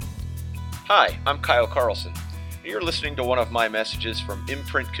Hi, I'm Kyle Carlson. You're listening to one of my messages from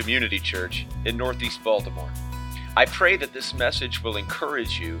Imprint Community Church in Northeast Baltimore. I pray that this message will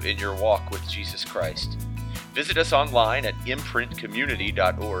encourage you in your walk with Jesus Christ. Visit us online at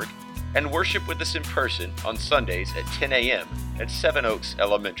imprintcommunity.org and worship with us in person on Sundays at 10 a.m. at Seven Oaks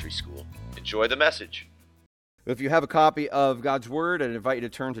Elementary School. Enjoy the message. If you have a copy of God's Word, I'd invite you to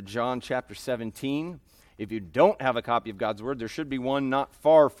turn to John chapter 17. If you don't have a copy of God's Word, there should be one not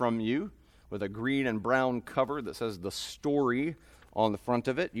far from you with a green and brown cover that says The Story on the front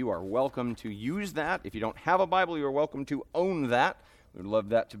of it. You are welcome to use that. If you don't have a Bible, you are welcome to own that. We'd love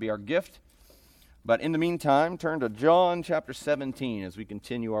that to be our gift. But in the meantime, turn to John chapter 17 as we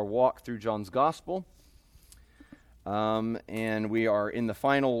continue our walk through John's Gospel. And we are in the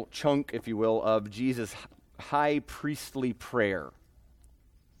final chunk, if you will, of Jesus' high priestly prayer.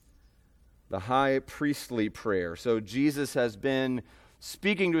 The high priestly prayer. So Jesus has been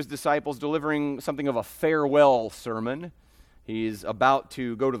speaking to his disciples, delivering something of a farewell sermon. He's about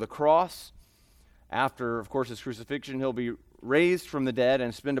to go to the cross. After, of course, his crucifixion, he'll be raised from the dead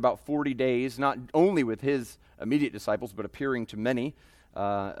and spend about 40 days, not only with his immediate disciples, but appearing to many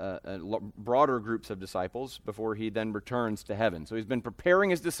broader groups of disciples before he then returns to heaven. So he's been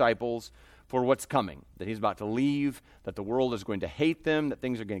preparing his disciples for what's coming, that he's about to leave, that the world is going to hate them, that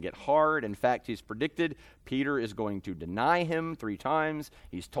things are going to get hard. In fact, he's predicted Peter is going to deny him 3 times.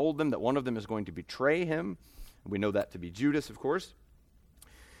 He's told them that one of them is going to betray him. We know that to be Judas, of course.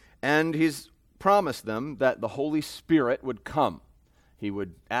 And he's promised them that the Holy Spirit would come. He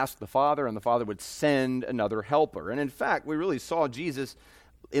would ask the Father, and the Father would send another helper. And in fact, we really saw Jesus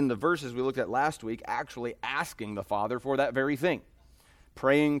in the verses we looked at last week actually asking the Father for that very thing.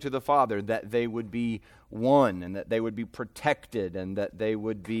 Praying to the Father that they would be one, and that they would be protected, and that they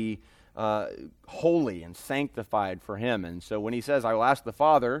would be holy and sanctified for him. And so when he says, I will ask the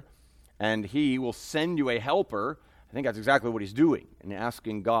Father, and he will send you a helper, I think that's exactly what he's doing, and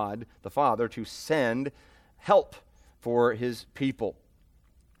asking God, the Father, to send help for his people.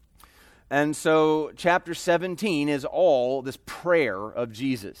 And so chapter 17 is all this prayer of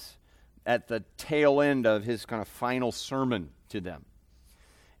Jesus at the tail end of his kind of final sermon to them.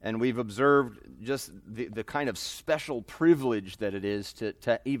 And we've observed just the kind of special privilege that it is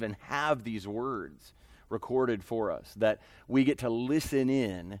to even have these words recorded for us, that we get to listen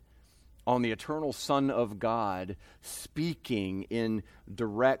in on the eternal Son of God speaking in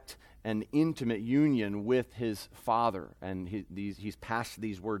direct and intimate union with his Father. And he's passed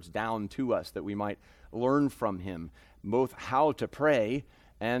these words down to us that we might learn from him both how to pray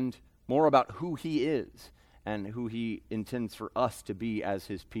and more about who he is and who he intends for us to be as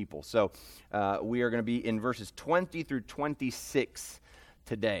his people. So we are going to be in verses 20 through 26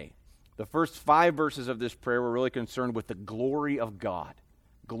 today. The first 5 verses of this prayer were really concerned with the glory of God.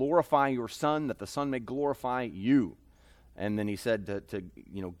 Glorify your Son, that the Son may glorify you. And then he said to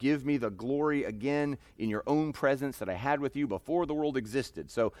give me the glory again in your own presence that I had with you before the world existed.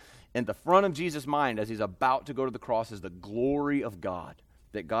 So in the front of Jesus' mind as he's about to go to the cross is the glory of God,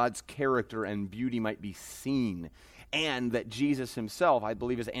 that God's character and beauty might be seen, and that Jesus himself, I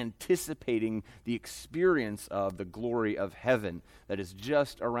believe, is anticipating the experience of the glory of heaven that is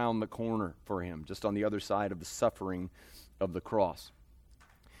just around the corner for him, just on the other side of the suffering of the cross.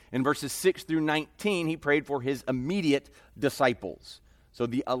 In verses 6 through 19, he prayed for his immediate disciples. So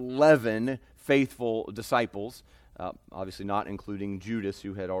the 11 faithful disciples, obviously not including Judas,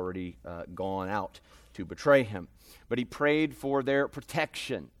 who had already gone out to betray him. But he prayed for their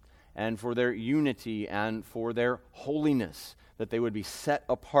protection and for their unity and for their holiness, that they would be set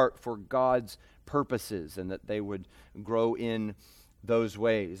apart for God's purposes and that they would grow in those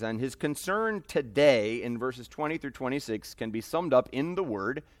ways. And his concern today in verses 20 through 26 can be summed up in the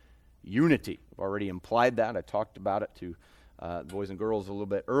word unity. I've already implied that. I talked about it to the boys and girls a little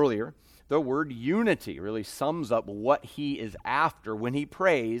bit earlier. The word unity really sums up what he is after when he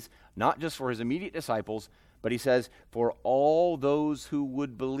prays, not just for his immediate disciples, but he says, for all those who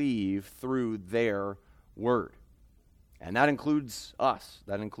would believe through their word. And that includes us.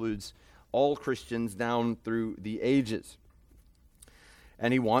 That includes all Christians down through the ages.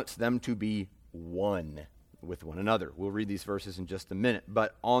 And he wants them to be one with one another. We'll read these verses in just a minute.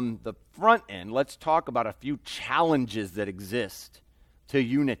 But on the front end, let's talk about a few challenges that exist to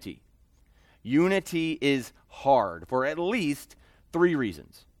unity. Unity is hard for at least 3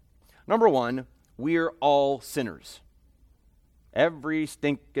 reasons. Number 1, we're all sinners. Every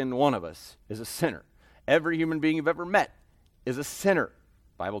stinking one of us is a sinner. Every human being you've ever met is a sinner.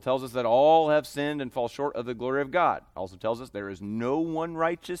 The Bible tells us that all have sinned and fall short of the glory of God. It also tells us there is no one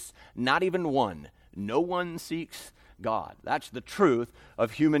righteous, not even one. No one seeks God. That's the truth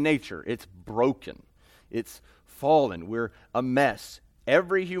of human nature. It's broken. It's fallen. We're a mess.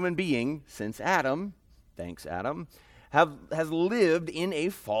 Every human being since Adam, thanks Adam, has lived in a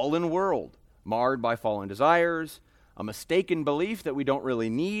fallen world, marred by fallen desires, a mistaken belief that we don't really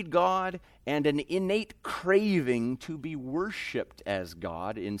need God, and an innate craving to be worshipped as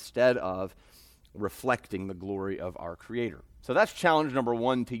God instead of reflecting the glory of our Creator. So that's challenge number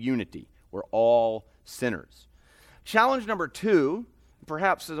one to unity. We're all sinners. Challenge number two,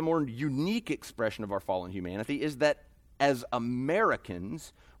 perhaps as a more unique expression of our fallen humanity, is that as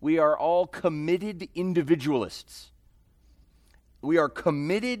Americans, we are all committed individualists. We are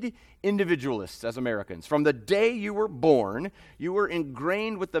committed individualists as Americans. From the day you were born, you were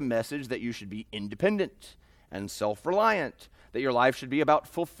ingrained with the message that you should be independent and self-reliant, that your life should be about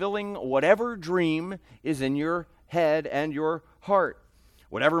fulfilling whatever dream is in your head and your heart,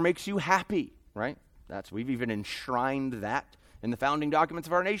 whatever makes you happy, right? We've even enshrined that in the founding documents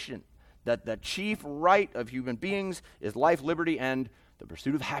of our nation, that the chief right of human beings is life, liberty, and the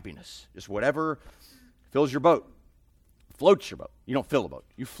pursuit of happiness. Just whatever fills your boat, floats your boat. You don't fill a boat,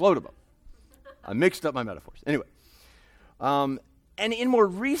 you float a boat. I mixed up my metaphors. Anyway, and in more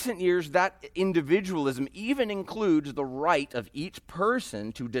recent years, that individualism even includes the right of each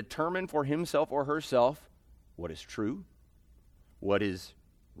person to determine for himself or herself what is true, what is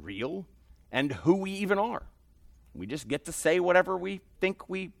real, and who we even are. We just get to say whatever we think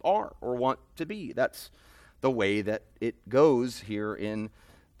we are or want to be. That's the way that it goes here in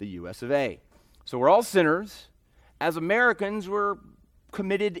the U.S. of A. So we're all sinners. As Americans, we're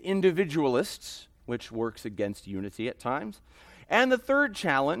committed individualists, which works against unity at times. And the third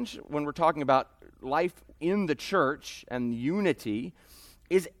challenge, when we're talking about life in the church and unity,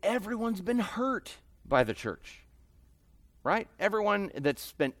 is everyone's been hurt by the church, right? Everyone that's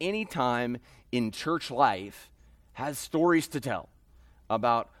spent any time in church life has stories to tell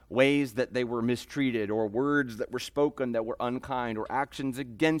about ways that they were mistreated, or words that were spoken that were unkind, or actions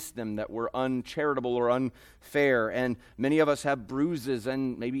against them that were uncharitable or unfair. And many of us have bruises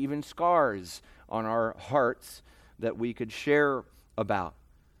and maybe even scars on our hearts that we could share about.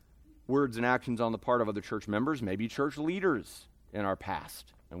 Words and actions on the part of other church members, maybe church leaders in our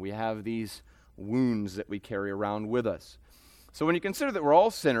past. And we have these wounds that we carry around with us. So when you consider that we're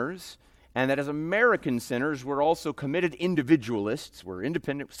all sinners, and that as American sinners, we're also committed individualists. We're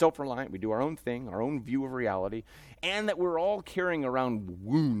independent, self-reliant. We do our own thing, our own view of reality. And that we're all carrying around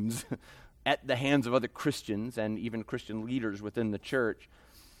wounds at the hands of other Christians and even Christian leaders within the church.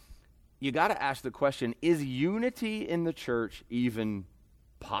 You got to ask the question, is unity in the church even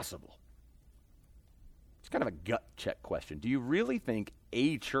possible? It's kind of a gut check question. Do you really think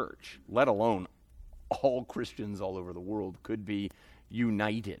a church, let alone all Christians all over the world, could be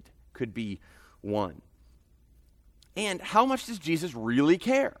united? Could be one? And how much does Jesus really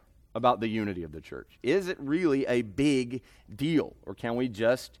care about the unity of the church? Is it really a big deal? Or can we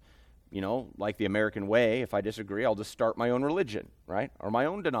just, like the American way, if I disagree, I'll just start my own religion, right? Or my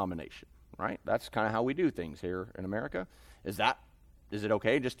own denomination, right? That's kind of how we do things here in America. Is it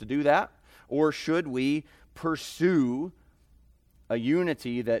okay just to do that? Or should we pursue a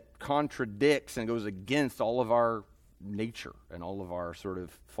unity that contradicts and goes against all of our nature and all of our sort of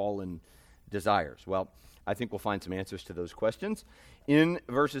fallen desires? Well, I think we'll find some answers to those questions in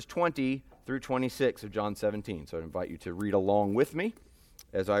verses 20 through 26 of John 17. So I invite you to read along with me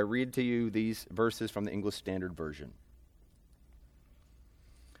as I read to you these verses from the English Standard Version.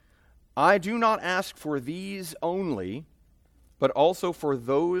 I do not ask for these only, but also for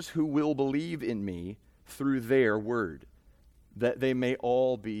those who will believe in me through their word, that they may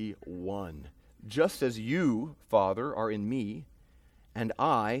all be one. Just as you, Father, are in me, and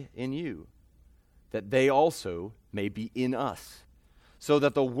I in you, that they also may be in us, so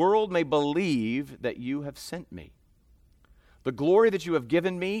that the world may believe that you have sent me. The glory that you have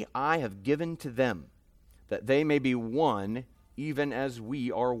given me, I have given to them, that they may be one, even as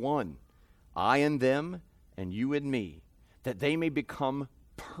we are one. I in them, and you in me, that they may become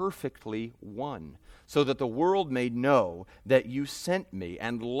perfectly one, so that the world may know that you sent me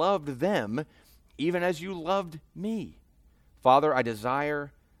and loved them, even as you loved me. Father, I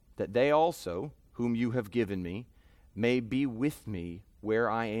desire that they also, whom you have given me, may be with me where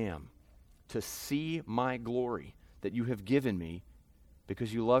I am, to see my glory that you have given me,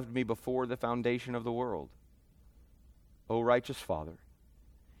 because you loved me before the foundation of the world. O righteous Father,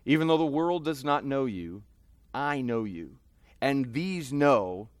 even though the world does not know you, I know you, and these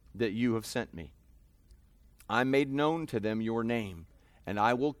know that you have sent me. I made known to them your name, and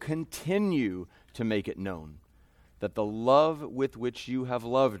I will continue to make it known, that the love with which you have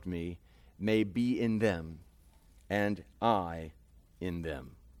loved me may be in them, and I in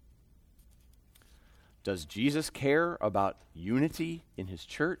them. Does Jesus care about unity in his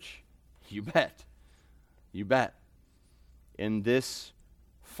church? You bet. You bet. In this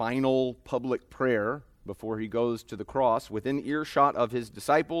final public prayer before he goes to the cross, within earshot of his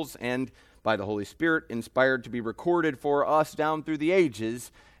disciples and by the Holy Spirit, inspired to be recorded for us down through the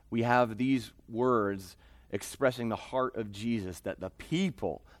ages, we have these words expressing the heart of Jesus, that the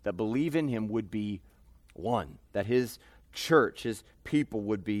people that believe in him would be one, that his church, his people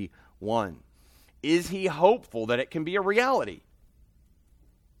would be one. Is he hopeful that it can be a reality?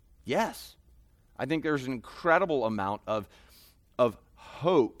 Yes. I think there's an incredible amount of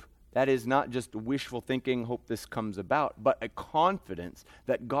hope. That is not just wishful thinking, hope this comes about, but a confidence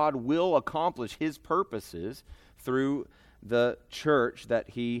that God will accomplish his purposes through the church that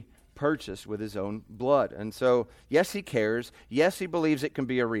he purchased with his own blood. And so, yes, he cares. Yes, he believes it can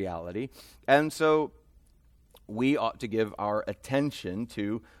be a reality. And so we ought to give our attention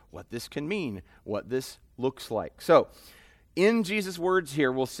to what this can mean, what this looks like. So, in Jesus' words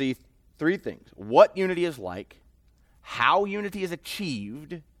here, we'll see three things: what unity is like, how unity is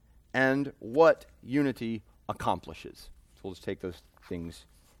achieved, and what unity accomplishes. So we'll just take those things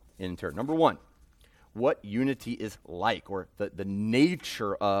in turn. Number one, what unity is like, or the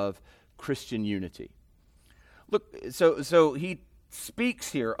nature of Christian unity. Look, so he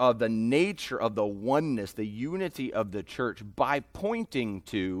speaks here of the nature of the oneness, the unity of the church, by pointing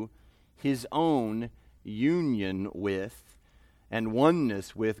to his own union with and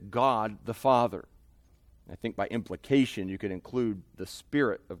oneness with God the Father. I think by implication you could include the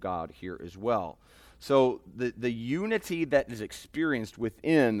Spirit of God here as well. So the unity that is experienced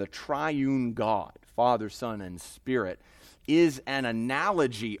within the triune God, Father, Son, and Spirit, is an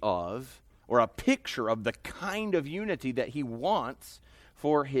analogy of, or a picture of, the kind of unity that he wants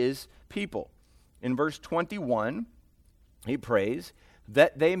for his people. In verse 21, he prays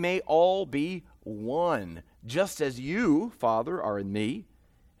that they may all be one, just as you, Father, are in me,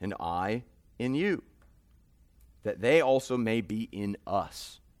 and I in you, that they also may be in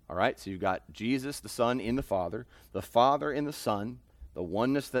us. All right, so you've got Jesus, the Son, in the Father in the Son, the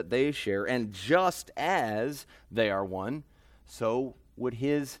oneness that they share, and just as they are one, so would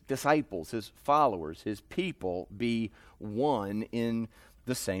his disciples, his followers, his people be one in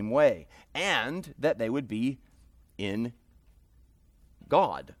the same way, and that they would be in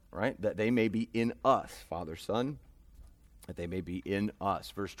God, right? That they may be in us, Father, Son, that they may be in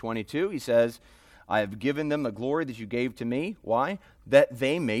us. Verse 22, he says, I have given them the glory that you gave to me. Why? That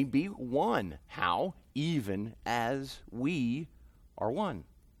they may be one. How? Even as we are one.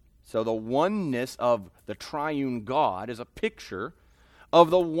 So the oneness of the triune God is a picture of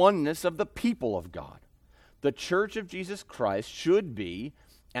the oneness of the people of God. The church of Jesus Christ should be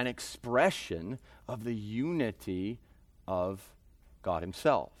an expression of the unity of God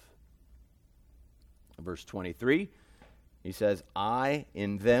himself. Verse 23, he says, I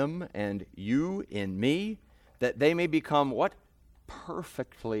in them and you in me, that they may become what?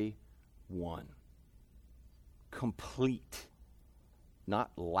 Perfectly one. Complete. Not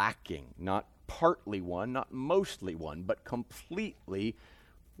lacking, not partly one, not mostly one, but completely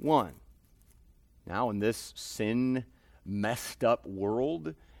one. Now, in this sin messed up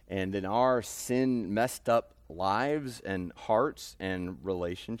world, and in our sin messed up lives and hearts and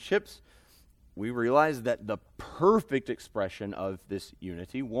relationships, we realize that the perfect expression of this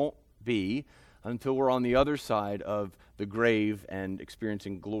unity won't be until we're on the other side of the grave and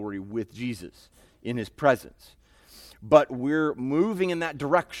experiencing glory with Jesus in his presence. But we're moving in that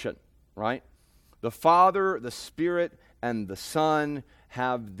direction, right? The Father, the Spirit, and the Son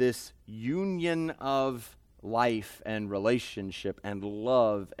have this union of life and relationship and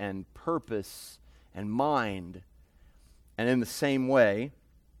love and purpose and mind. And in the same way,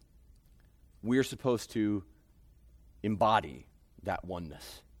 we're supposed to embody that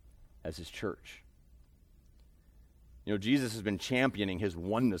oneness as his church. You know, Jesus has been championing his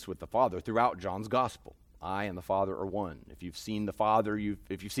oneness with the Father throughout John's gospel. I and the Father are one. If you've seen the Father,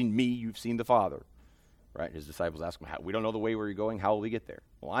 if you've seen me, you've seen the Father. Right? His disciples ask him, we don't know the way where you're going. How will we get there?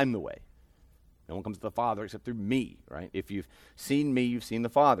 Well, I'm the way. No one comes to the Father except through me. Right? If you've seen me, you've seen the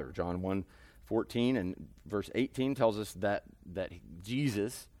Father. John 1:14 and verse 18 tells us that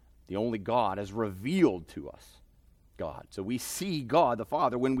Jesus, the only God, has revealed to us God. So we see God the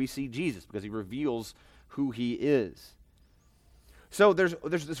Father when we see Jesus, because he reveals who he is. So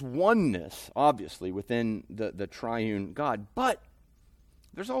there's this oneness, obviously, within the triune God, but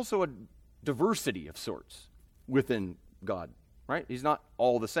there's also a diversity of sorts within God, right? He's not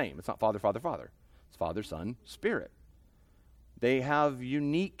all the same. It's not Father, Father, Father. It's Father, Son, Spirit. They have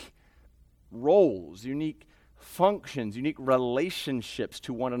unique roles, unique functions, unique relationships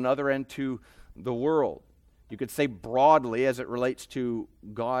to one another and to the world. You could say broadly, as it relates to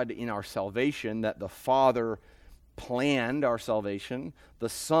God in our salvation, that the Father planned our salvation, the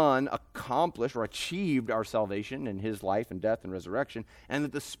Son accomplished or achieved our salvation in his life and death and resurrection, and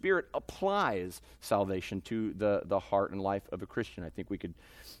that the Spirit applies salvation to the heart and life of a Christian. I think we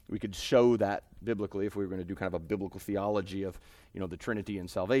could show that biblically if we were going to do kind of a biblical theology of the Trinity and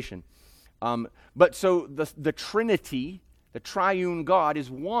salvation. But so the Trinity, the triune God,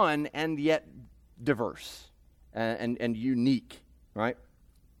 is one and yet diverse and unique, right?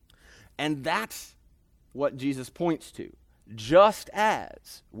 And that's what Jesus points to. Just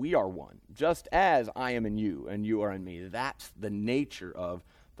as we are one, just as I am in you and you are in me, that's the nature of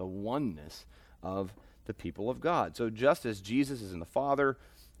the oneness of the people of God. So just as Jesus is in the Father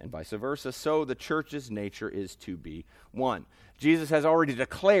and vice versa, so the church's nature is to be one. Jesus has already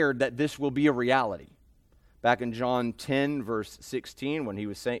declared that this will be a reality. Back in John 10, verse 16, when he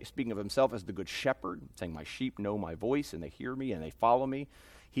was speaking of himself as the good shepherd, saying, "My sheep know my voice, and they hear me, and they follow me,"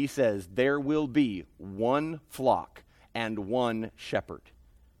 he says, there will be one flock and one shepherd.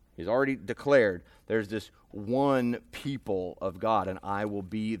 He's already declared there's this one people of God, and I will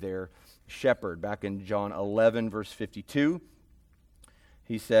be their shepherd. Back in John 11, verse 52,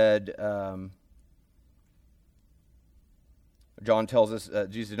 he said, John tells us,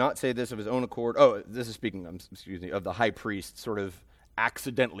 Jesus did not say this of his own accord. Oh, this is speaking, of the high priest sort of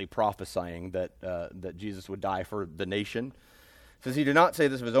accidentally prophesying that Jesus would die for the nation. It says he did not say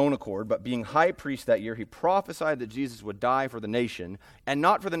this of his own accord, but being high priest that year, he prophesied that Jesus would die for the nation, and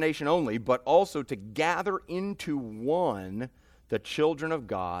not for the nation only, but also to gather into one the children of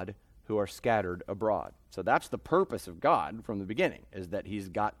God who are scattered abroad. So that's the purpose of God from the beginning, is that he's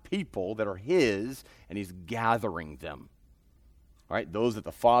got people that are his, and he's gathering them. All right, those that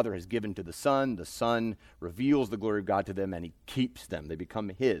the Father has given to the Son reveals the glory of God to them, and he keeps them. They become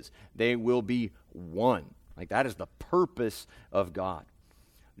his. They will be one. Like that is the purpose of God.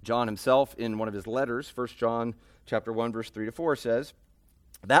 John himself, in one of his letters, 1 John chapter 1, verse 3 to 4, says,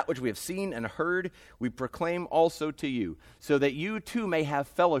 "That which we have seen and heard, we proclaim also to you, so that you too may have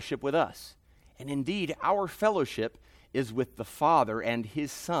fellowship with us. And indeed, our fellowship is with the Father and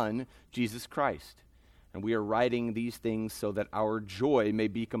his Son, Jesus Christ. And we are writing these things so that our joy may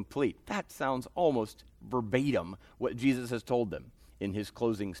be complete." That sounds almost verbatim what Jesus has told them in his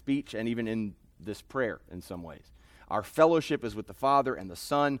closing speech and even in this prayer in some ways. Our fellowship is with the Father and the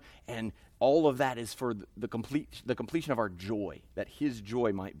Son, and all of that is for the completion of our joy, that his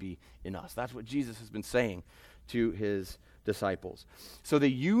joy might be in us. That's what Jesus has been saying to his disciples. So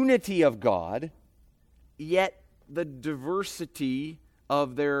the unity of God, yet the diversity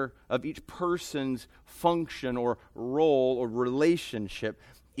of each person's function or role or relationship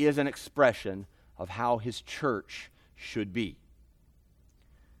is an expression of how his church should be.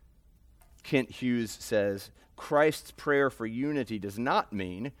 Kent Hughes says, Christ's prayer for unity does not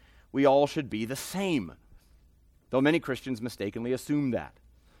mean we all should be the same, though many Christians mistakenly assume that.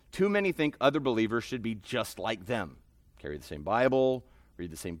 Too many think other believers should be just like them, carry the same Bible,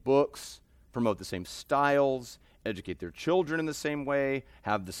 read the same books, promote the same styles, educate their children in the same way,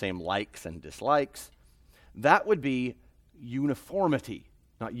 have the same likes and dislikes. That would be uniformity,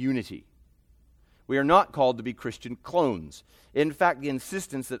 not unity. We are not called to be Christian clones. In fact, the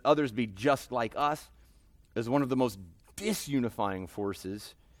insistence that others be just like us is one of the most disunifying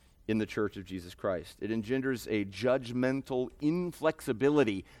forces in the Church of Jesus Christ. It engenders a judgmental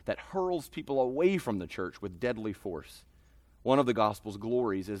inflexibility that hurls people away from the church with deadly force. One of the gospel's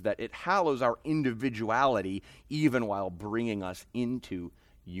glories is that it hallows our individuality even while bringing us into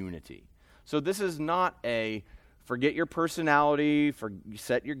unity. So this is not a forget your personality,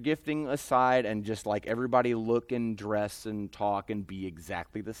 set your gifting aside, and just like everybody look and dress and talk and be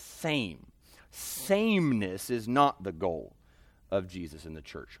exactly the same. Sameness is not the goal of Jesus in the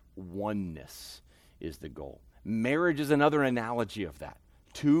church. Oneness is the goal. Marriage is another analogy of that.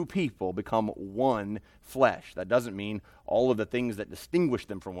 Two people become one flesh. That doesn't mean all of the things that distinguish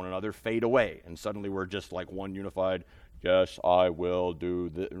them from one another fade away, and suddenly we're just like one unified, yes, I will do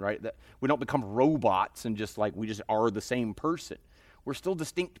this, right? We don't become robots and we just are the same person. We're still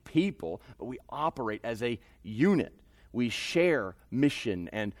distinct people, but we operate as a unit. We share mission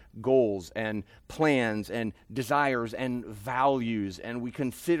and goals and plans and desires and values, and we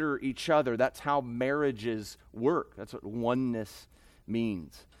consider each other. That's how marriages work. That's what oneness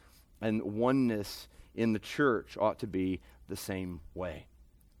means. And oneness in the church ought to be the same way.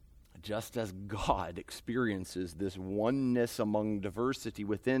 Just as God experiences this oneness among diversity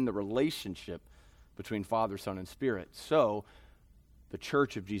within the relationship between Father, Son, and Spirit, so the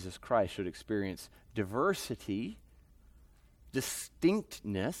church of Jesus Christ should experience diversity,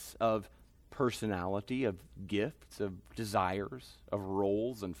 distinctness of personality, of gifts, of desires, of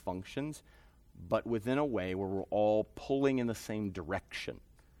roles and functions, but within a way where we're all pulling in the same direction.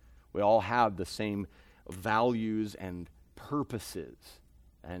 We all have the same values and purposes,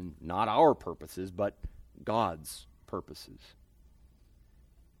 and not our purposes, but God's purposes.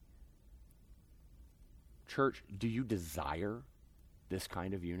 Church, do you desire this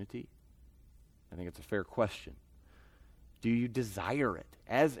kind of unity? I think it's a fair question. Do you desire it?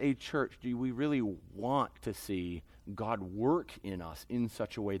 As a church, do we really want to see God work in us in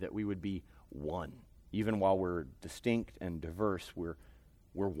such a way that we would be one? Even while we're distinct and diverse, we're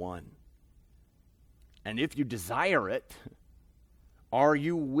one. And if you desire it, are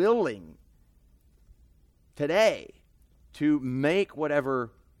you willing today to make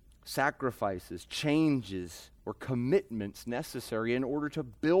whatever sacrifices, changes, or commitments necessary in order to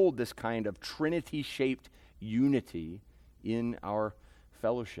build this kind of Trinity-shaped unity in our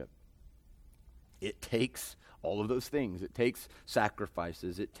fellowship? It takes all of those things. It takes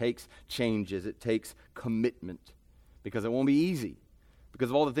sacrifices. It takes changes. It takes commitment, because it won't be easy. Because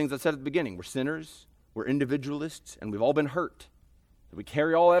of all the things I said at the beginning. We're sinners, we're individualists, and we've all been hurt. We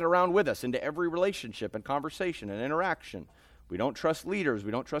carry all that around with us into every relationship and conversation and interaction. We don't trust leaders.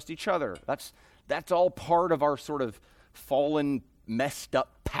 We don't trust each other. That's all part of our sort of fallen, messed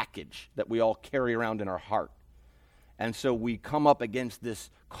up package that we all carry around in our heart. And so we come up against this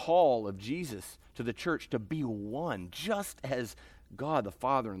call of Jesus to the church to be one, just as God, the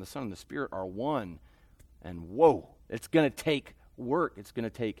Father, and the Son, and the Spirit are one. And whoa, it's going to take work. It's going to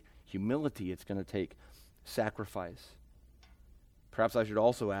take humility. It's going to take sacrifice. Perhaps I should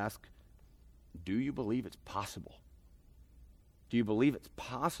also ask, do you believe it's possible? Do you believe it's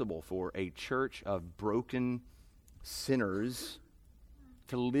possible for a church of broken sinners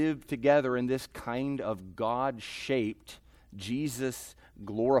to live together in this kind of God-shaped,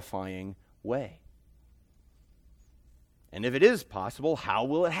 Jesus-glorifying way? And if it is possible, how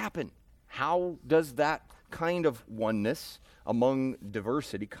will it happen? How does that kind of oneness among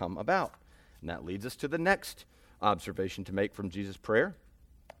diversity come about? And that leads us to the next observation to make from Jesus' prayer.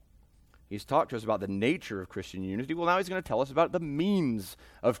 He's talked to us about the nature of Christian unity. Well, now he's going to tell us about the means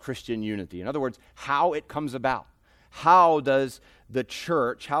of Christian unity. In other words, how it comes about. How does the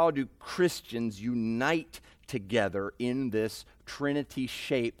church, how do Christians unite together in this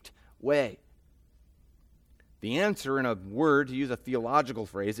Trinity-shaped way? The answer, in a word, to use a theological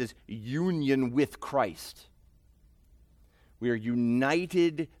phrase, is union with Christ. We are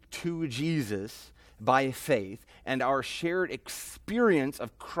united to Jesus by faith, and our shared experience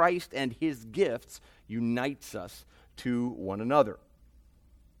of Christ and his gifts unites us to one another.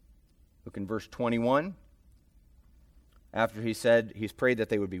 Look in verse 21. After he's prayed that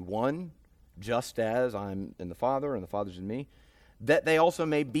they would be one, just as I'm in the Father and the Father's in me, that they also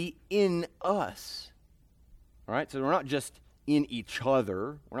may be in us. All right, so we're not just in each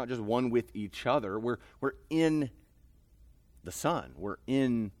other. We're not just one with each other. We're in the Son. We're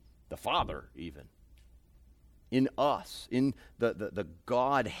in the Father even. In us, in the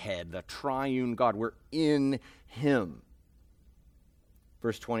Godhead, the triune God. We're in him.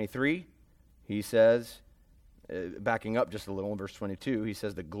 Verse 23, he says, backing up just a little in verse 22, he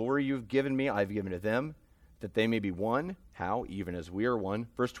says, the glory you've given me, I've given to them, that they may be one. How? Even as we are one.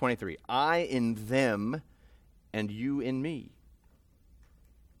 Verse 23, I in them and you in me.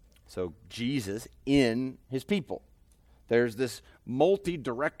 So Jesus in his people. There's this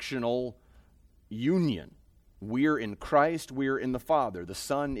multi-directional union. We're in Christ, we're in the Father. The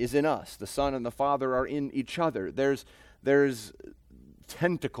Son is in us. The Son and the Father are in each other. There's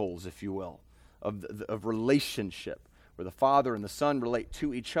tentacles, if you will, of relationship, where the Father and the Son relate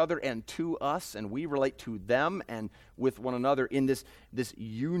to each other and to us, and we relate to them and with one another in this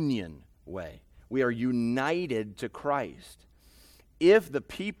union way. We are united to Christ. If the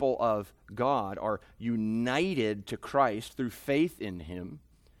people of God are united to Christ through faith in him,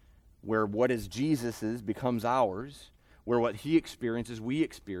 where what is Jesus's becomes ours, where what he experiences we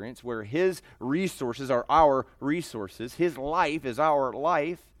experience, where his resources are our resources, his life is our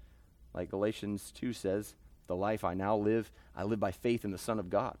life, like Galatians 2 says, the life I now live, I live by faith in the Son of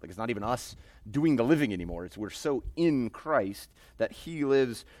God. Like it's not even us doing the living anymore. We're so in Christ that he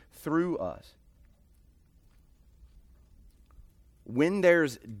lives through us. When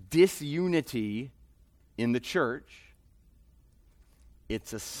there's disunity in the church,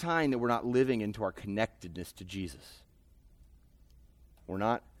 it's a sign that we're not living into our connectedness to Jesus. We're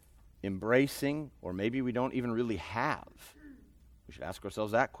not embracing, or maybe we don't even really have. We should ask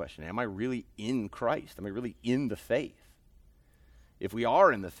ourselves that question. Am I really in Christ? Am I really in the faith? If we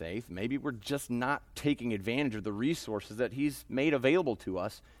are in the faith, maybe we're just not taking advantage of the resources that he's made available to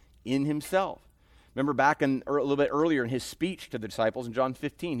us in himself. Remember back a little bit earlier in his speech to the disciples in John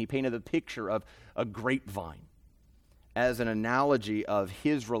 15, he painted the picture of a grapevine as an analogy of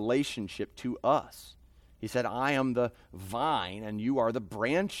his relationship to us. He said, I am the vine and you are the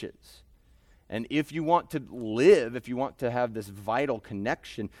branches. And if you want to live, if you want to have this vital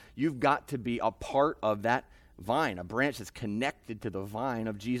connection, you've got to be a part of that vine, a branch that's connected to the vine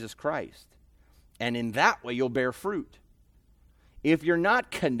of Jesus Christ. And in that way, you'll bear fruit. If you're not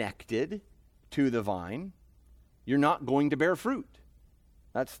connected to the vine, you're not going to bear fruit.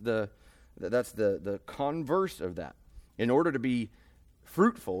 That's the converse of that. In order to be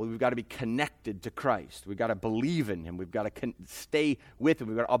fruitful, we've got to be connected to Christ. We've got to believe in him. We've got to stay with him.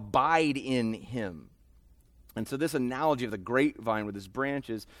 We've got to abide in him. And so this analogy of the grapevine with its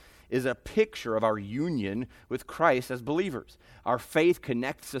branches is a picture of our union with Christ as believers. Our faith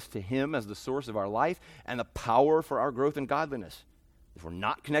connects us to him as the source of our life and the power for our growth and godliness. If we're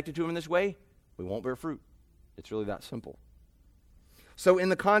not connected to him in this way, we won't bear fruit. It's really that simple. So in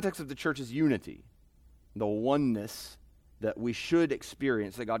the context of the church's unity, the oneness that we should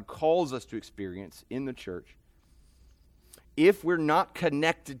experience, that God calls us to experience in the church, if we're not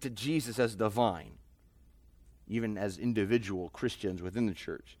connected to Jesus as the vine, even as individual Christians within the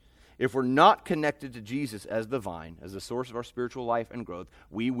church, if we're not connected to Jesus as the vine, as the source of our spiritual life and growth,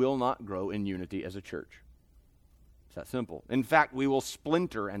 we will not grow in unity as a church. It's that simple. In fact, we will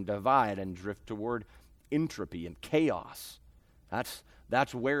splinter and divide and drift toward entropy and chaos.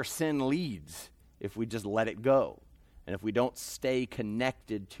 That's where sin leads if we just let it go. And if we don't stay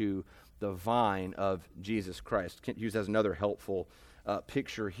connected to the vine of Jesus Christ. Kent Hughes has another helpful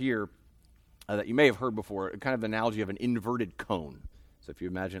picture here that you may have heard before, kind of an analogy of an inverted cone. So if you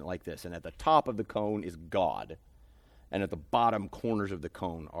imagine it like this, and at the top of the cone is God, and at the bottom corners of the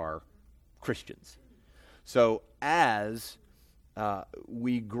cone are Christians. So as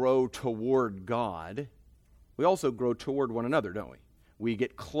we grow toward God, we also grow toward one another, don't we? We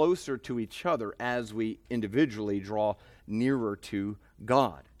get closer to each other as we individually draw nearer to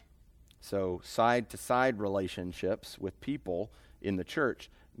God. So side-to-side relationships with people in the church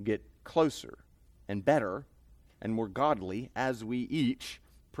get closer and better and more godly as we each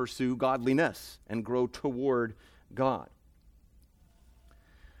pursue godliness and grow toward God.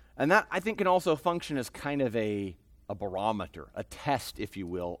 And that, I think, can also function as kind of a barometer, a test, if you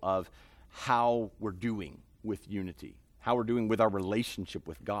will, of how we're doing with unity, how we're doing with our relationship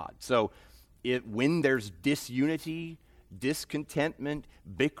with God. So when there's disunity, discontentment,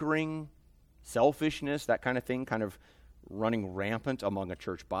 bickering, selfishness, that kind of thing, kind of running rampant among a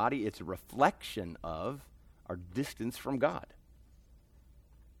church body, it's a reflection of our distance from God.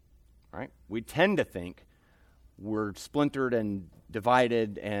 Right? We tend to think we're splintered and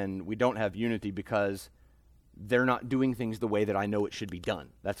divided and we don't have unity because they're not doing things the way that I know it should be done.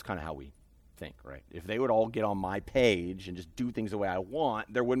 That's kind of how we think, right? If they would all get on my page and just do things the way I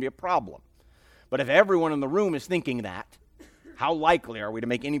want, there wouldn't be a problem. But if everyone in the room is thinking that, how likely are we to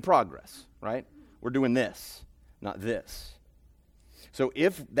make any progress, right? We're doing this, not this. So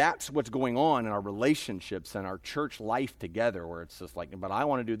if that's what's going on in our relationships and our church life together, where it's just like, but I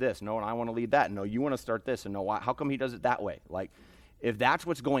want to do this, no, and I want to lead that, no, you want to start this, and no, how come he does it that way? Like, if that's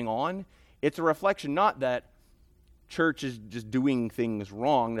what's going on, it's a reflection not that church is just doing things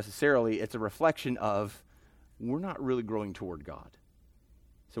wrong necessarily. It's a reflection of we're not really growing toward God.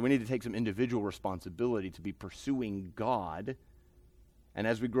 So we need to take some individual responsibility to be pursuing God. And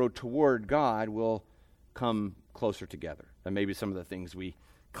as we grow toward God, we'll come closer together. And maybe some of the things we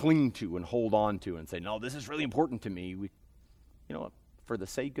cling to and hold on to and say, no, this is really important to me. For the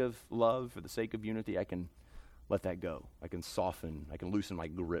sake of love, for the sake of unity, I can let that go. I can soften, I can loosen my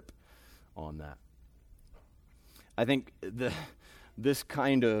grip on that. I think this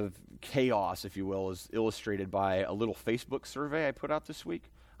kind of chaos, if you will, is illustrated by a little Facebook survey I put out this week.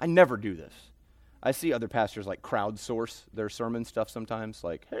 I never do this. I see other pastors like crowdsource their sermon stuff sometimes,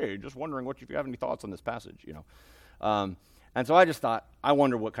 like, hey, just wondering if you have any thoughts on this passage, And so I just thought, I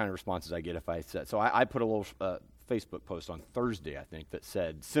wonder what kind of responses I get if I said. So I put a little Facebook post on Thursday, I think, that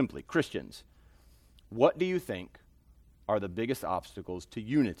said simply, Christians, what do you think are the biggest obstacles to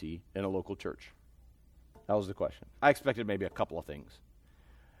unity in a local church? That was the question. I expected maybe a couple of things.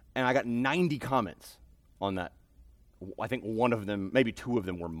 And I got 90 comments on that. I think one of them, maybe two of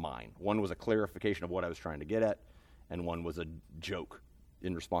them were mine. One was a clarification of what I was trying to get at, and one was a joke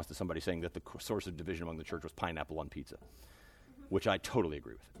in response to somebody saying that the source of division among the church was pineapple on pizza, which I totally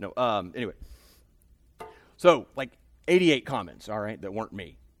agree with. Anyway. So, 88 comments, all right, that weren't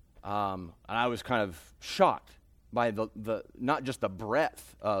me. And I was kind of shocked by the not just the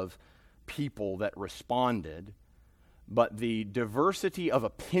breadth of people that responded, but the diversity of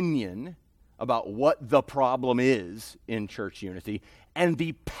opinion about what the problem is in church unity, and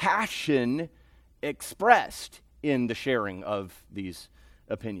the passion expressed in the sharing of these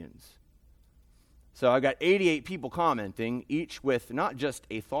opinions. So I got 88 people commenting, each with not just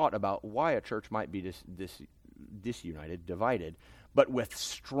a thought about why a church might be disunited, divided, but with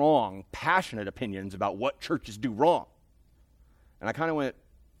strong, passionate opinions about what churches do wrong. And I kind of went,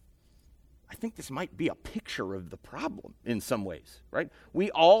 I think this might be a picture of the problem in some ways, right? We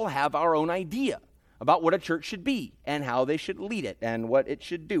all have our own idea about what a church should be and how they should lead it and what it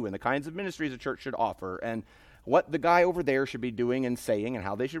should do and the kinds of ministries a church should offer and what the guy over there should be doing and saying and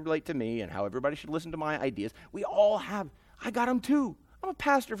how they should relate to me and how everybody should listen to my ideas. We all have, I got them too. I'm a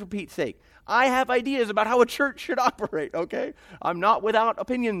pastor, for Pete's sake. I have ideas about how a church should operate, okay? I'm not without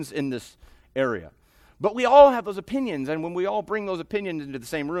opinions in this area. But we all have those opinions, and when we all bring those opinions into the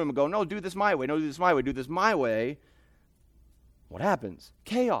same room and go, no, do this my way, no, do this my way, do this my way, what happens?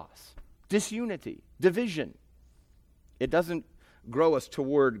 Chaos, disunity, division. It doesn't grow us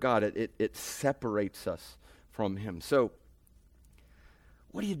toward God. It separates us from Him. So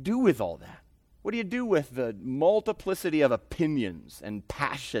what do you do with all that? What do you do with the multiplicity of opinions and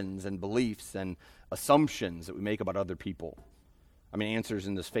passions and beliefs and assumptions that we make about other people? I mean, answers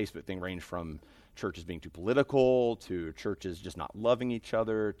in this Facebook thing range from churches being too political, to churches just not loving each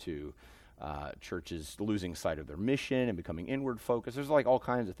other, to churches losing sight of their mission and becoming inward focused. There's like all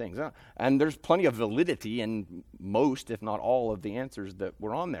kinds of things. And there's plenty of validity in most, if not all, of the answers that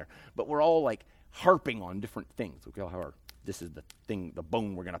were on there. But we're all like harping on different things. We all have this is the thing, the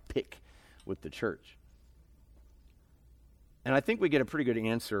bone we're going to pick with the church. And I think we get a pretty good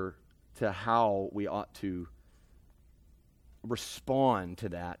answer to how we ought to respond to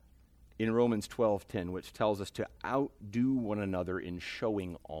that in Romans 12:10, which tells us to outdo one another in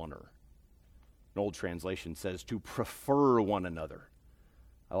showing honor. An old translation says to prefer one another.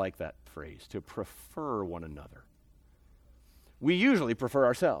 I like that phrase, to prefer one another. We usually prefer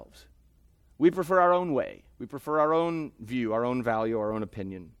ourselves. We prefer our own way. We prefer our own view, our own value, our own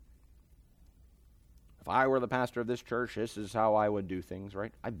opinion. If I were the pastor of this church, this is how I would do things,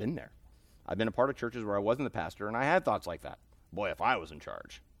 right? I've been there. I've been a part of churches where I wasn't the pastor, and I had thoughts like that. Boy, if I was in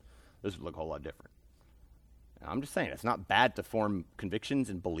charge, this would look a whole lot different. And I'm just saying, it's not bad to form convictions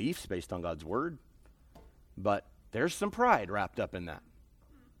and beliefs based on God's word, but there's some pride wrapped up in that,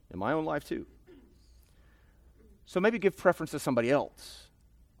 in my own life too. So maybe give preference to somebody else.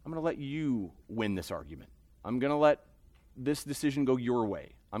 I'm going to let you win this argument. I'm going to let this decision go your way.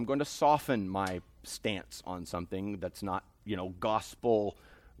 I'm going to soften my stance on something that's not, gospel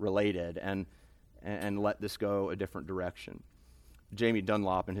related and let this go a different direction. Jamie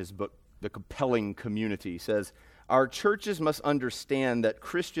Dunlop, in his book, The Compelling Community, says, our churches must understand that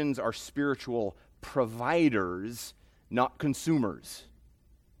Christians are spiritual providers, not consumers.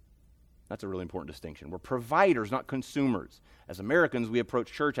 That's a really important distinction. We're providers, not consumers. As Americans, we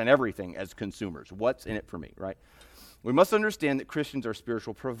approach church and everything as consumers. What's in it for me, right? We must understand that Christians are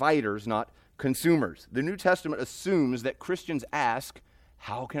spiritual providers, not consumers. The New Testament assumes that Christians ask,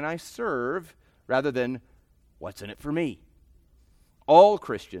 how can I serve, rather than, what's in it for me? All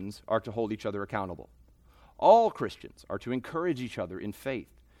Christians are to hold each other accountable. All Christians are to encourage each other in faith.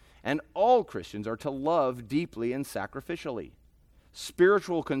 And all Christians are to love deeply and sacrificially.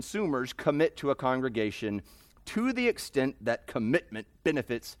 Spiritual consumers commit to a congregation to the extent that commitment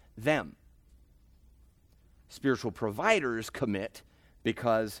benefits them. Spiritual providers commit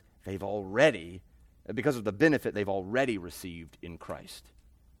because of the benefit they've already received in Christ.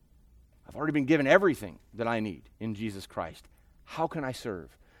 I've already been given everything that I need in Jesus Christ. How can I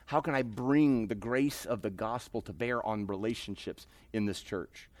serve? How can I bring the grace of the gospel to bear on relationships in this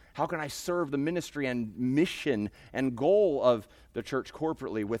church? How can I serve the ministry and mission and goal of the church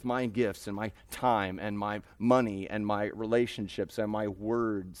corporately with my gifts and my time and my money and my relationships and my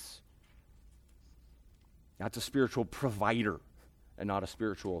words? That's a spiritual provider and not a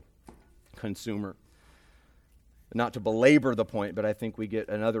spiritual consumer. Not to belabor the point, but I think we get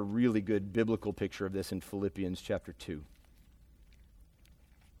another really good biblical picture of this in Philippians chapter 2.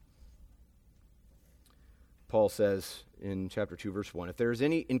 Paul says in chapter 2, verse 1, if there is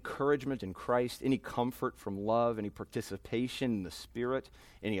any encouragement in Christ, any comfort from love, any participation in the Spirit,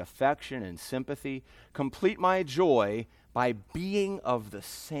 any affection and sympathy, complete my joy by being of the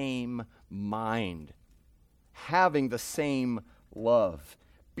same mind, having the same love,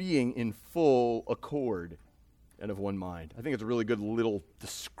 being in full accord and of one mind. I think it's a really good little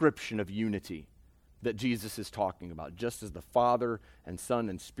description of unity that Jesus is talking about. Just as the Father and Son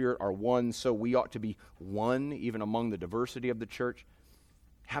and Spirit are one, so we ought to be one, even among the diversity of the church.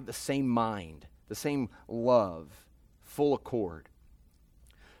 Have the same mind, the same love, full accord.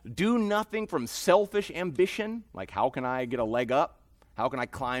 Do nothing from selfish ambition, like how can I get a leg up? How can I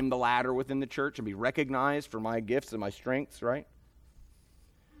climb the ladder within the church and be recognized for my gifts and my strengths, right?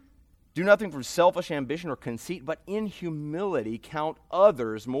 Do nothing from selfish ambition or conceit, but in humility count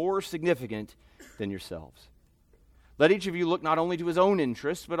others more significant than yourselves. Let each of you look not only to his own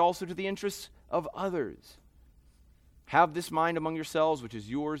interests, but also to the interests of others. Have this mind among yourselves, which is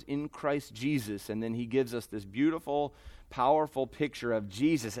yours in Christ Jesus. And then he gives us this beautiful, powerful picture of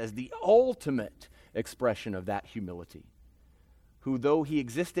Jesus as the ultimate expression of that humility, who, though he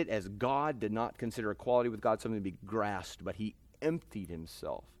existed as God, did not consider equality with God something to be grasped, but he emptied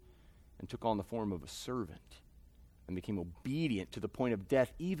himself and took on the form of a servant and became obedient to the point of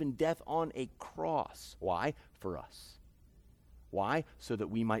death, even death on a cross. Why? For us. Why? So that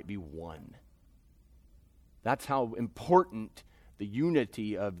we might be one. That's how important the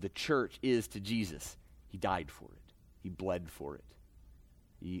unity of the church is to Jesus. He died for it. He bled for it.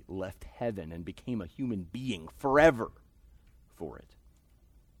 He left heaven and became a human being forever for it.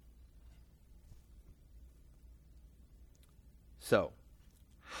 So,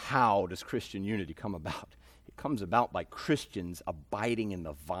 how does Christian unity come about? It comes about by Christians abiding in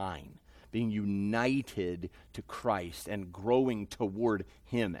the vine, being united to Christ and growing toward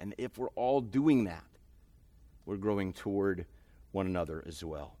him. And if we're all doing that, we're growing toward one another as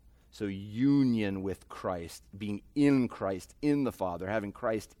well. So union with Christ, being in Christ, in the Father, having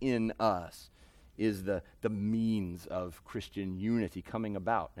Christ in us, is the means of Christian unity coming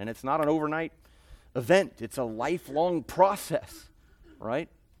about. And it's not an overnight event. It's a lifelong process, right?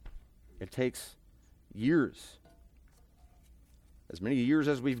 It takes years, as many years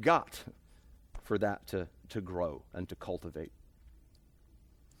as we've got, for that to grow and to cultivate.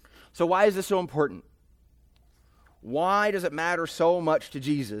 So why is this so important? Why does it matter so much to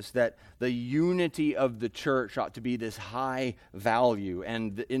Jesus that the unity of the church ought to be this high value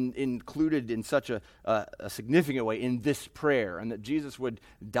and included in such a significant way in this prayer, and that Jesus would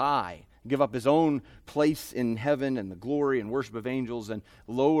die, give up his own place in heaven and the glory and worship of angels, and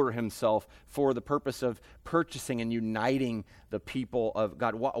lower himself for the purpose of purchasing and uniting the people of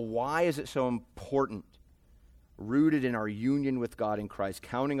God? Why is it so important? Rooted in our union with God in Christ,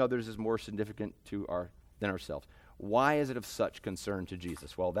 counting others as more significant than ourselves. Why is it of such concern to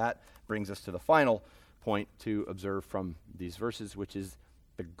Jesus? Well, that brings us to the final point to observe from these verses, which is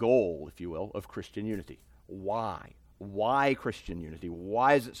the goal, if you will, of Christian unity. Why? Why Christian unity?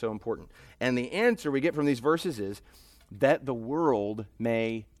 Why is it so important? And the answer we get from these verses is that the world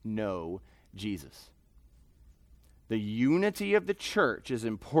may know Jesus. The unity of the church is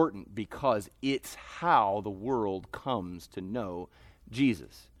important because it's how the world comes to know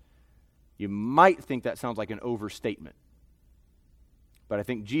Jesus. You might think that sounds like an overstatement, but I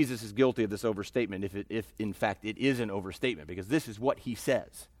think Jesus is guilty of this overstatement if in fact it is an overstatement, because this is what he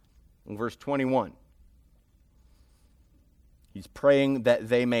says in verse 21. He's praying that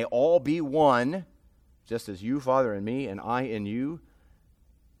they may all be one, just as you, Father, in me, and I in you,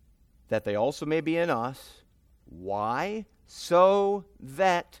 that they also may be in us. Why? So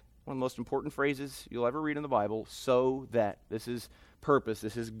that, one of the most important phrases you'll ever read in the Bible, so that. This is purpose,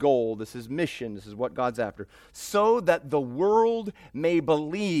 this is goal, this is mission, this is what God's after. So that the world may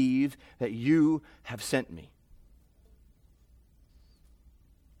believe that you have sent me.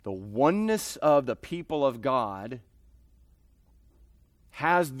 The oneness of the people of God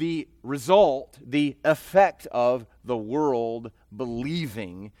has the result, the effect of the world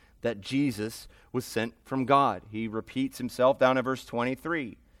believing that Jesus was sent from God. He repeats himself down in verse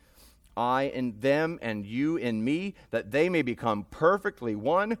 23. I in them and you in me, that they may become perfectly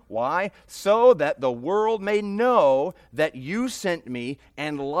one. Why? So that the world may know that you sent me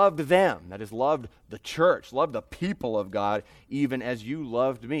and loved them. That is, loved the church, loved the people of God, even as you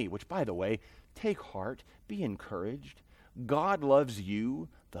loved me. Which, by the way, take heart, be encouraged. God loves you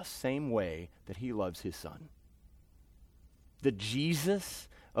the same way that he loves his Son. The Jesus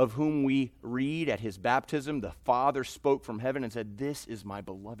of whom we read at his baptism, the Father spoke from heaven and said, "This is my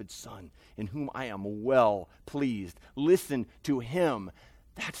beloved Son, in whom I am well pleased. Listen to him."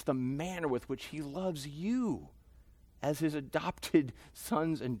 That's the manner with which he loves you as his adopted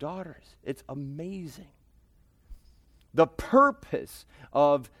sons and daughters. It's amazing. The purpose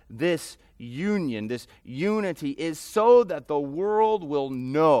of this union, this unity, is so that the world will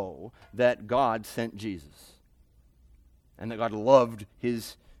know that God sent Jesus and that God loved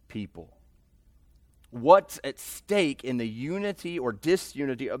his people. What's at stake in the unity or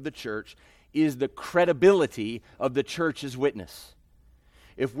disunity of the church is the credibility of the church's witness.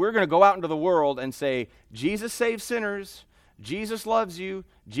 If we're going to go out into the world and say, Jesus saves sinners, Jesus loves you,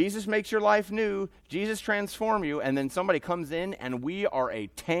 Jesus makes your life new, Jesus transforms you, and then somebody comes in and we are a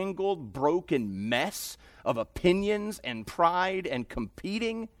tangled, broken mess of opinions and pride and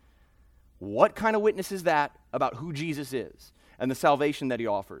competing, what kind of witness is that about who Jesus is and the salvation that he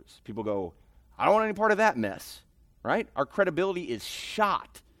offers? People go, I don't want any part of that mess, right? Our credibility is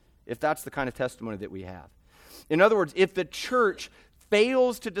shot if that's the kind of testimony that we have. In other words, if the church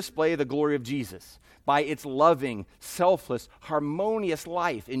fails to display the glory of Jesus by its loving, selfless, harmonious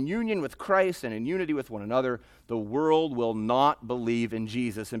life in union with Christ and in unity with one another, the world will not believe in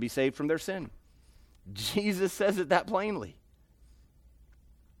Jesus and be saved from their sin. Jesus says it that plainly.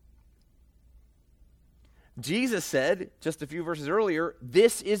 Jesus said, just a few verses earlier,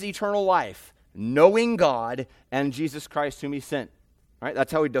 this is eternal life, knowing God and Jesus Christ whom he sent. Right?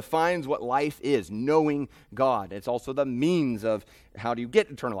 That's how he defines what life is, knowing God. It's also the means of how do you get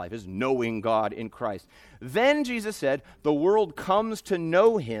eternal life, is knowing God in Christ. Then Jesus said, the world comes to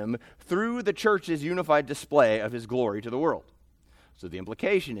know him through the church's unified display of his glory to the world. So the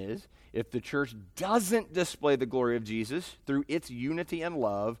implication is, if the church doesn't display the glory of Jesus through its unity and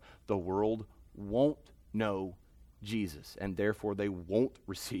love, the world won't know Jesus, and therefore they won't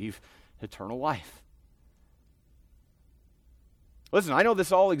receive eternal life. Listen, I know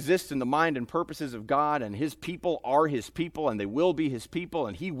this all exists in the mind and purposes of God, and his people are his people, and they will be his people,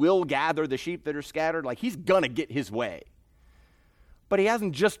 and he will gather the sheep that are scattered. Like, he's going to get his way. But he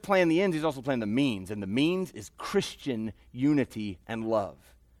hasn't just planned the ends, he's also planned the means, and the means is Christian unity and love.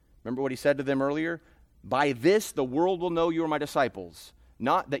 Remember what he said to them earlier? By this the world will know you are my disciples,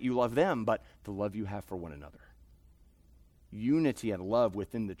 not that you love them, but the love you have for one another. Unity and love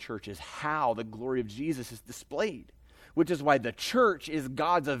within the church is how the glory of Jesus is displayed, which is why the church is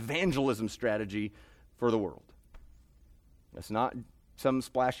God's evangelism strategy for the world. It's not some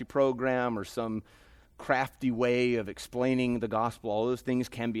splashy program or some crafty way of explaining the gospel. All those things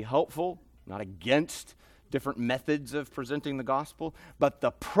can be helpful, not against different methods of presenting the gospel, but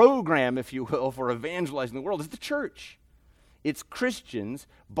the program, if you will, for evangelizing the world is the church. It's Christians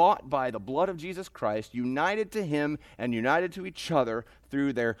bought by the blood of Jesus Christ, united to him and united to each other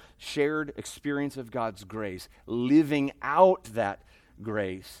through their shared experience of God's grace, living out that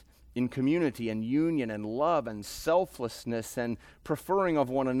grace in community and union and love and selflessness and preferring of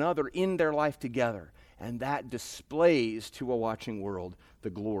one another in their life together. And that displays to a watching world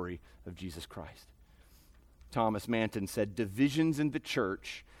the glory of Jesus Christ. Thomas Manton said, divisions in the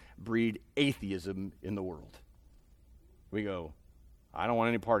church breed atheism in the world. We go, I don't want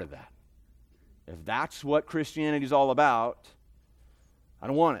any part of that. If that's what Christianity is all about, I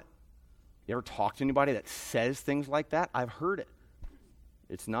don't want it. You ever talk to anybody that says things like that? I've heard it.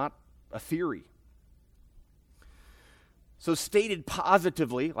 It's not a theory. So stated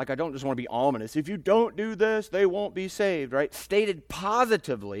positively, like I don't just want to be ominous, if you don't do this, they won't be saved, right? Stated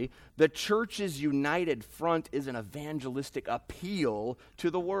positively, the church's united front is an evangelistic appeal to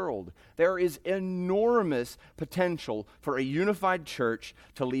the world. There is enormous potential for a unified church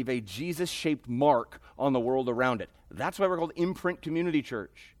to leave a Jesus-shaped mark on the world around it. That's why we're called Imprint Community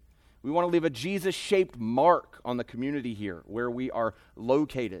Church. We want to leave a Jesus-shaped mark on the community here where we are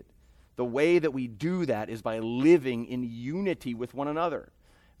located. The way that we do that is by living in unity with one another,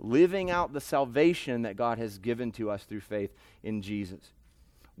 living out the salvation that God has given to us through faith in Jesus.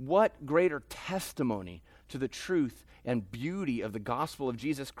 What greater testimony to the truth and beauty of the gospel of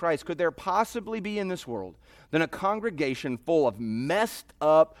Jesus Christ could there possibly be in this world than a congregation full of messed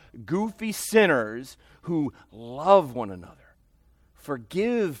up, goofy sinners who love one another,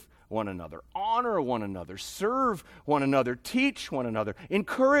 forgive one another, honor one another, serve one another, teach one another,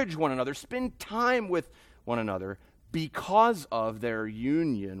 encourage one another, spend time with one another because of their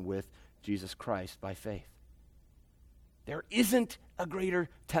union with Jesus Christ by faith. There isn't a greater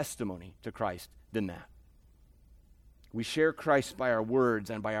testimony to Christ than that. We share Christ by our words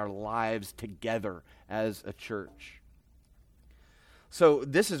and by our lives together as a church. So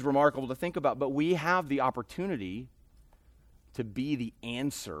this is remarkable to think about, but we have the opportunity to be the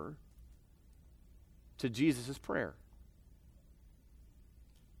answer to Jesus' prayer.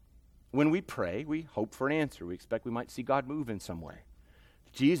 When we pray, we hope for an answer. We expect we might see God move in some way.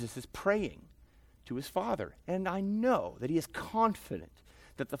 Jesus is praying to his Father, and I know that he is confident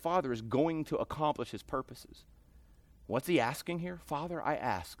that the Father is going to accomplish his purposes. What's he asking here? Father, I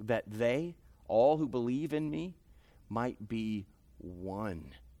ask that they, all who believe in me, might be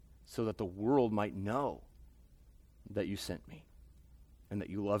one, so that the world might know that you sent me and that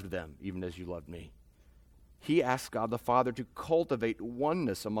you loved them even as you loved me. he asked God the Father to cultivate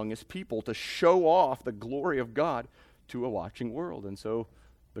oneness among his people, to show off the glory of God to a watching world. And so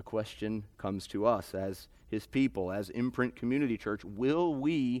the question comes to us as his people, as Imprint Community Church, will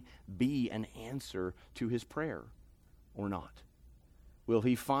we be an answer to his prayer or not? Will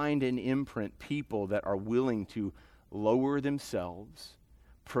he find in Imprint people that are willing to lower themselves,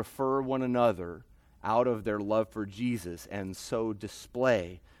 prefer one another out of their love for Jesus, and so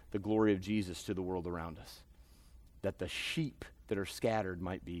display the glory of Jesus to the world around us, that the sheep that are scattered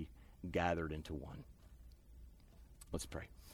might be gathered into one? Let's pray.